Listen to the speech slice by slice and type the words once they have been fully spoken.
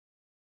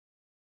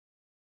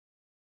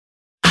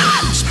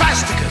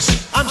Spasticus,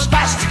 I'm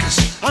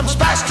Spasticus, I'm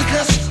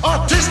Spasticus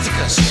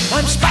Autisticus,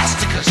 I'm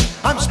Spasticus,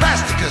 I'm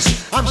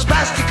Spasticus, I'm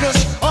Spasticus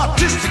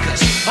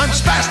Autisticus, I'm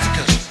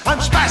Spasticus, I'm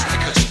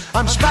Spasticus,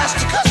 I'm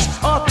Spasticus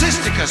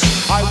Autisticus.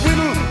 I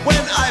riddle when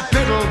I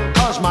piddle,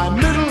 cause my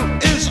middle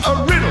is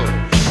a riddle.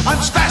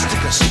 I'm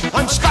Spasticus,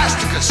 I'm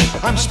Spasticus,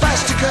 I'm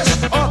Spasticus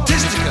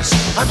Autisticus,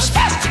 I'm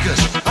Spasticus,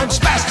 I'm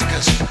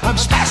Spasticus, I'm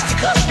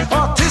Spasticus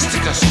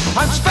Autisticus,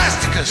 I'm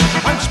Spasticus,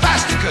 I'm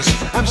Spasticus,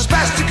 I'm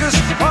Spasticus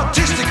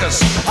Autisticus.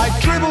 I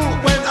dribble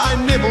when I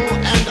nibble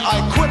and I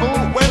quibble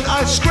when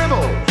I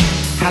scribble.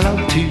 Hello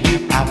to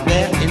you out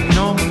there in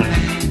normal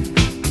land.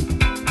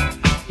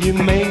 You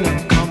may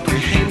not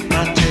comprehend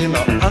my tale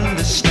or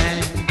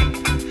understand.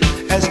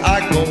 As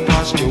I go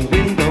past your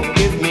window,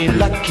 give me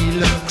lucky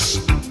looks.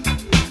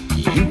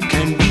 You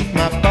can read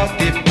my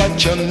body,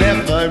 but you'll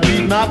never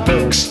read my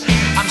books.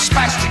 I'm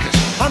Spasticus,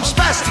 I'm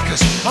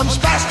Spasticus, I'm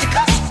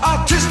Spasticus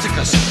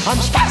Autisticus, I'm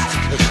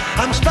Spasticus,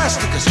 I'm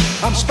Spasticus,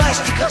 I'm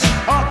Spasticus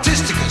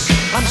Autisticus,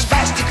 I'm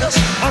Spasticus,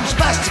 I'm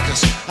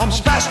Spasticus, I'm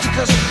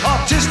Spasticus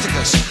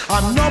Autisticus.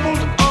 I'm nobbled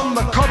on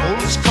the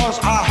cobbles, cause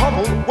I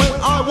hobble when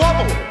I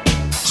wobble.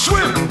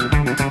 Swim!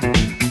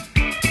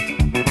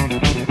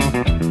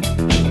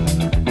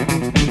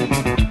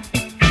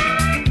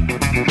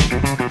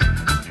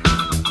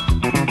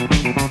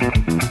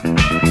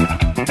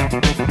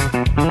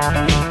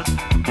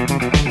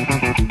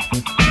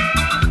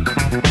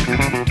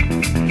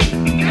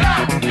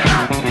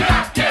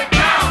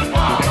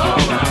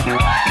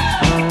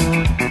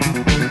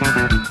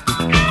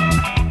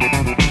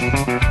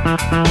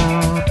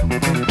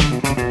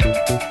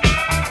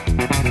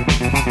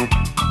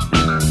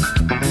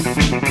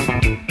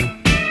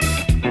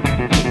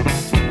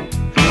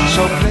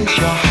 So place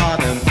your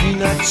hard-earned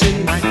peanuts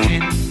in my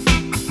tin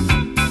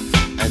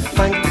and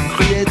thank the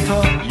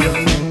Creator you're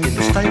in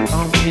the state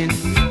I'm in.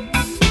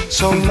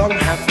 So long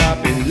have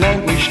I been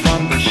languished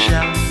on the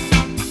shelf,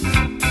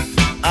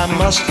 I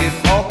must give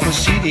all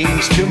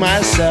proceedings to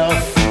myself.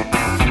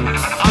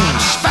 I'm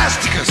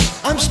Spasticus,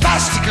 I'm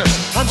Spasticus,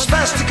 I'm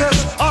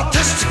Spasticus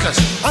Autisticus,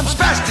 I'm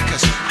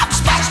Spasticus, I'm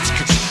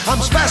Spasticus,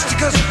 I'm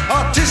Spasticus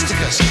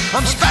Autisticus,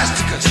 I'm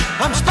Spasticus,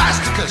 I'm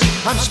Spasticus,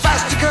 I'm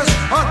Spasticus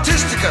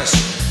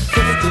Autisticus.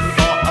 54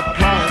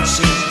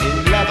 appliances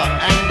in leather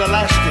and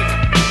elastic,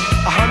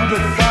 100,000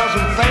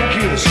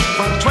 thank yous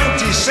from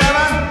 27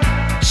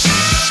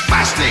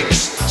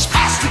 Spastics,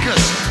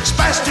 Spasticus,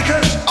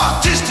 Spasticus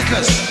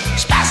Autisticus,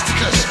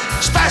 Spasticus,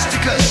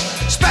 Spasticus,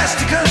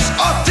 Spasticus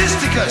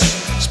Autisticus,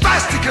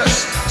 Spasticus,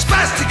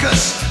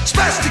 Spasticus,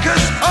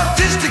 Spasticus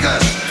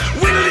Autisticus.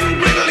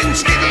 Whittling, riddling,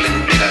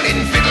 skiddling,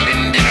 biddling,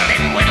 fiddling,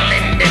 diddling,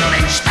 whittling,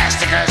 diddling,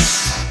 Spasticus.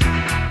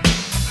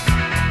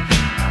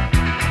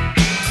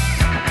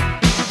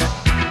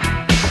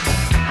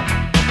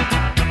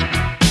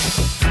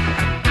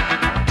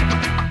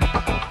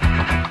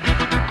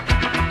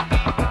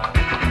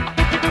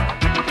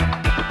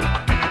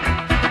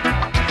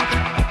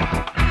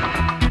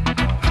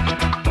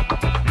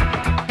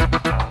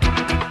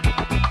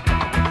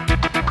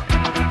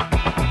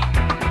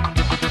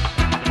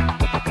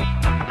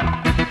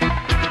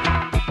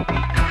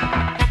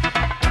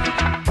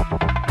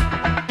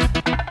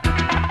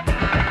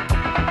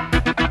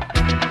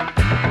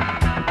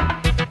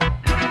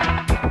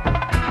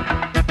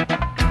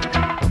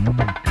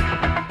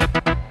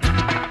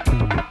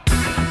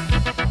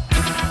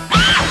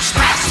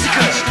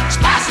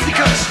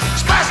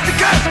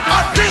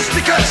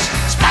 Autisticus,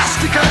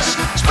 Spasticus,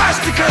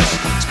 Spasticus,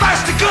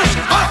 Spasticus,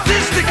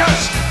 Autisticus,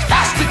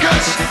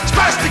 Spasticus,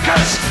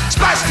 Spasticus,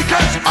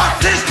 Spasticus,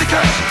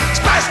 Autisticus,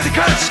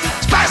 Spasticus.